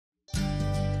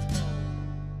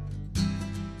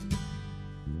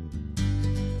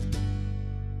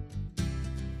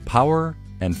Power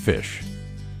and fish,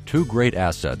 two great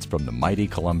assets from the mighty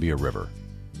Columbia River.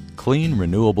 Clean,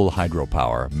 renewable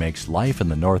hydropower makes life in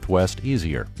the Northwest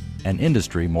easier and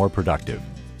industry more productive.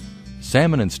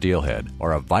 Salmon and steelhead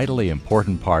are a vitally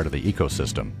important part of the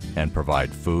ecosystem and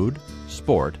provide food,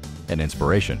 sport, and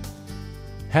inspiration.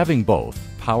 Having both,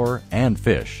 power and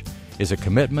fish, is a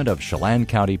commitment of Chelan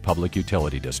County Public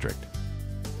Utility District.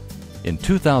 In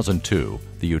 2002,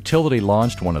 the utility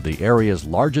launched one of the area's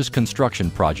largest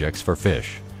construction projects for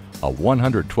fish, a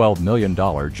 $112 million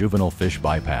juvenile fish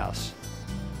bypass.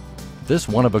 This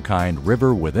one-of-a-kind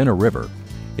river within a river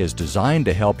is designed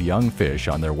to help young fish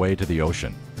on their way to the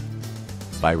ocean.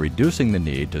 By reducing the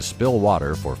need to spill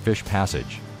water for fish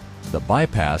passage, the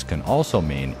bypass can also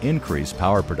mean increased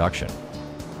power production.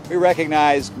 We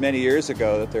recognized many years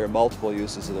ago that there are multiple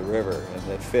uses of the river and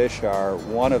that fish are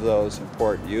one of those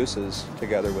important uses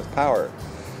together with power.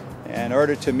 And in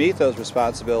order to meet those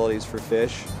responsibilities for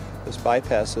fish, this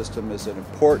bypass system is an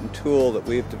important tool that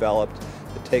we've developed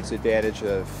that takes advantage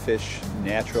of fish'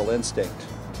 natural instinct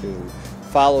to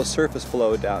follow surface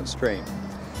flow downstream.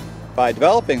 By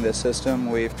developing this system,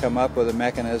 we've come up with a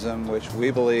mechanism which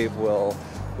we believe will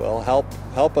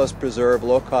help us preserve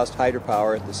low-cost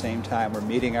hydropower at the same time we're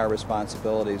meeting our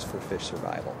responsibilities for fish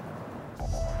survival.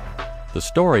 The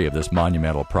story of this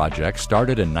monumental project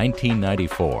started in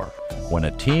 1994 when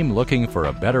a team looking for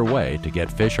a better way to get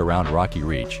fish around Rocky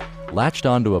Reach latched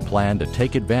onto a plan to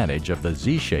take advantage of the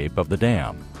Z-shape of the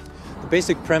dam. The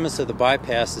basic premise of the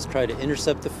bypass is try to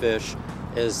intercept the fish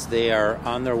as they are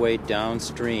on their way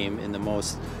downstream in the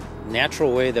most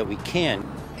natural way that we can.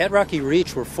 At Rocky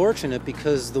Reach, we're fortunate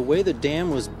because the way the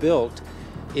dam was built,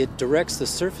 it directs the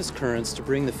surface currents to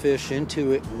bring the fish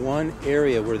into one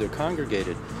area where they're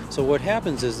congregated. So what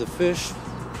happens is the fish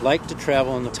like to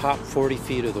travel in the top 40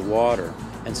 feet of the water.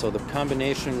 And so the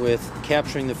combination with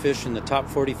capturing the fish in the top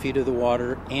 40 feet of the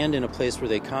water and in a place where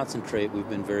they concentrate, we've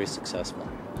been very successful.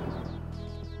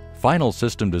 Final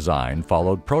system design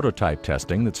followed prototype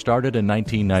testing that started in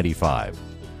 1995.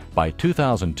 By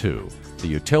 2002, the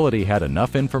utility had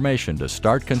enough information to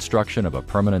start construction of a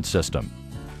permanent system.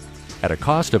 At a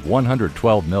cost of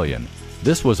 $112 million,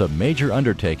 this was a major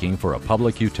undertaking for a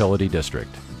public utility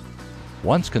district.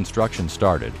 Once construction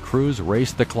started, crews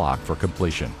raced the clock for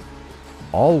completion.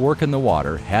 All work in the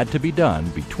water had to be done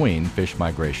between fish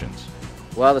migrations.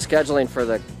 Well, the scheduling for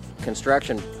the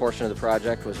construction portion of the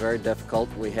project was very difficult.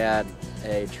 We had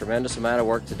a tremendous amount of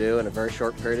work to do in a very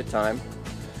short period of time.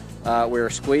 We were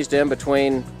squeezed in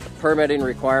between permitting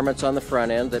requirements on the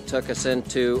front end that took us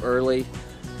into early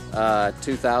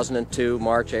 2002,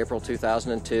 March, April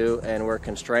 2002, and we're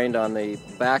constrained on the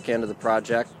back end of the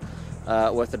project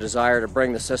with the desire to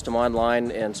bring the system online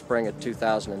in spring of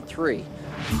 2003.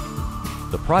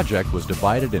 The project was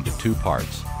divided into two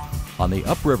parts. On the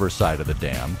upriver side of the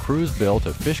dam, crews built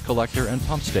a fish collector and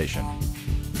pump station.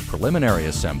 Preliminary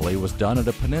assembly was done at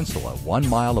a peninsula 1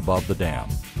 mile above the dam.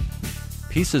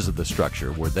 Pieces of the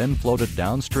structure were then floated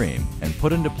downstream and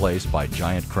put into place by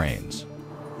giant cranes.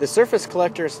 The surface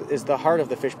collector is the heart of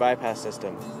the fish bypass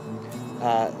system.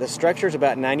 The structure is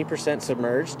about 90%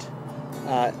 submerged.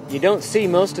 You don't see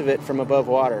most of it from above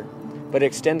water, but it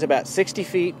extends about 60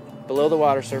 feet below the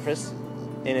water surface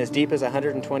in as deep as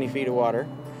 120 feet of water,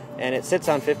 and it sits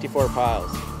on 54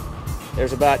 piles.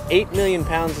 There's about 8 million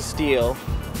pounds of steel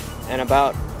and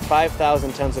about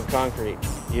 5,000 tons of concrete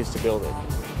used to build it.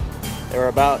 There are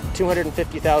about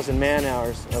 250,000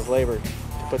 man-hours of labor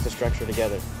to put the structure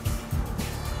together.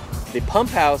 The pump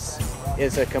house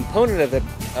is a component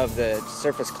of the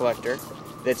surface collector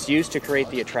that's used to create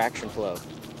the attraction flow.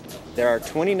 There are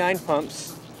 29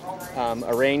 pumps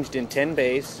arranged in 10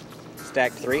 bays,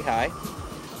 stacked 3 high.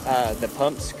 The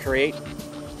pumps create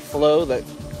flow that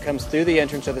comes through the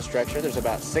entrance of the structure. There's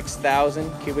about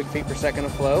 6,000 cubic feet per second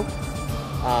of flow.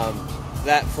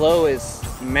 That flow is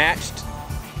matched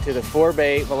to the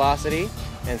 4-bay velocity,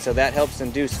 and so that helps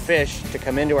induce fish to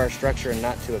come into our structure and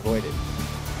not to avoid it.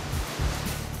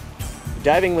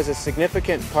 Diving was a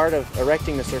significant part of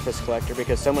erecting the surface collector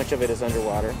because so much of it is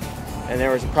underwater, and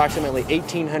there was approximately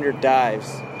 1,800 dives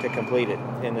to complete it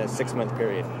in a 6-month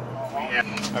period.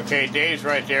 Okay, Dave's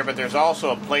right there, but there's also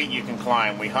a plate you can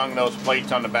climb. We hung those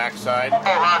plates on the backside.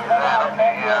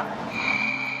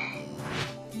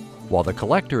 While the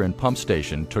collector and pump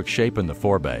station took shape in the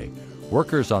 4-bay,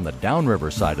 workers on the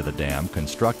downriver side of the dam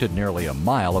constructed nearly a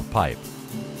mile of pipe.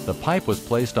 The pipe was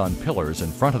placed on pillars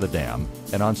in front of the dam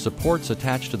and on supports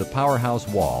attached to the powerhouse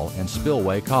wall and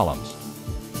spillway columns.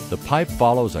 The pipe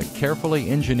follows a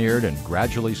carefully engineered and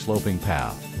gradually sloping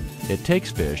path. It takes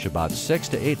fish about 6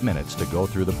 to 8 minutes to go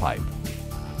through the pipe.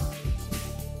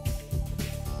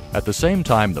 At the same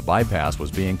time the bypass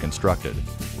was being constructed,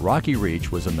 Rocky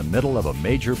Reach was in the middle of a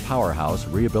major powerhouse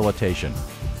rehabilitation.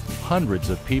 Hundreds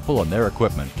of people and their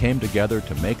equipment came together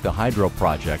to make the hydro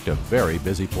project a very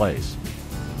busy place.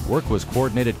 Work was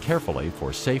coordinated carefully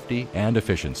for safety and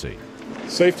efficiency.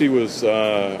 Safety was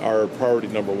our priority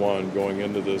number one going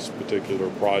into this particular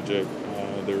project.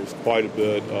 There was quite a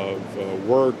bit of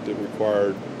work that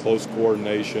required close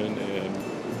coordination, and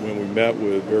when we met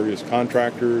with various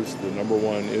contractors, the number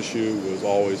one issue was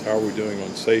always how are we doing on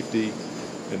safety.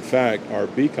 In fact, our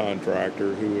B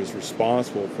contractor, who was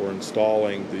responsible for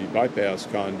installing the bypass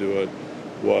conduit,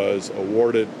 was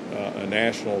awarded a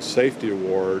National Safety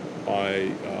Award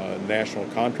by National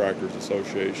Contractors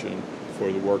Association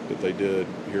for the work that they did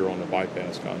here on the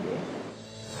bypass conduit.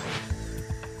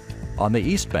 On the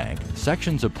east bank,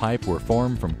 sections of pipe were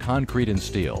formed from concrete and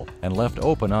steel and left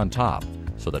open on top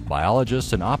so that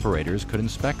biologists and operators could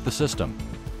inspect the system.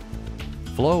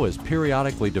 Flow is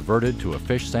periodically diverted to a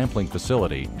fish sampling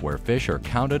facility where fish are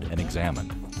counted and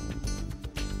examined.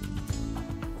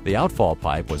 The outfall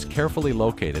pipe was carefully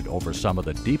located over some of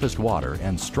the deepest water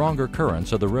and stronger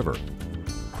currents of the river.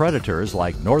 Predators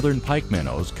like northern pike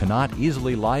minnows cannot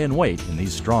easily lie in wait in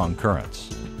these strong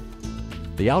currents.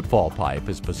 The outfall pipe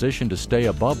is positioned to stay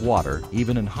above water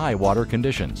even in high water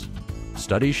conditions.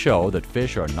 Studies show that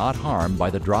fish are not harmed by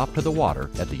the drop to the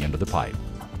water at the end of the pipe.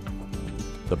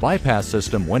 The bypass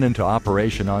system went into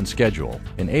operation on schedule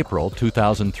in April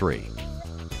 2003.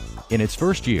 In its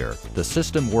first year, the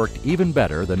system worked even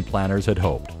better than planners had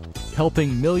hoped,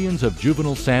 helping millions of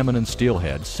juvenile salmon and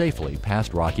steelhead safely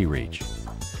past Rocky Reach.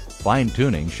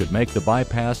 Fine-tuning should make the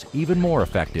bypass even more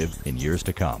effective in years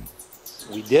to come.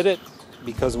 We did it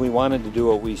because we wanted to do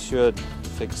what we should to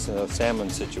fix a salmon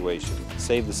situation,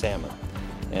 save the salmon.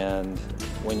 And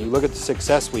when you look at the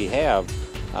success we have,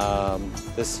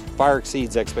 this far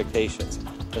exceeds expectations.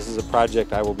 This is a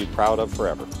project I will be proud of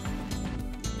forever.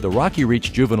 The Rocky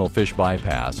Reach Juvenile Fish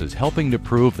Bypass is helping to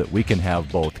prove that we can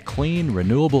have both clean,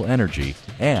 renewable energy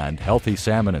and healthy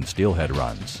salmon and steelhead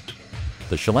runs.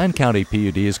 The Chelan County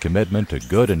PUD's commitment to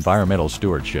good environmental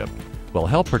stewardship will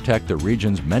help protect the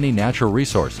region's many natural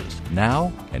resources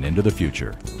now and into the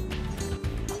future.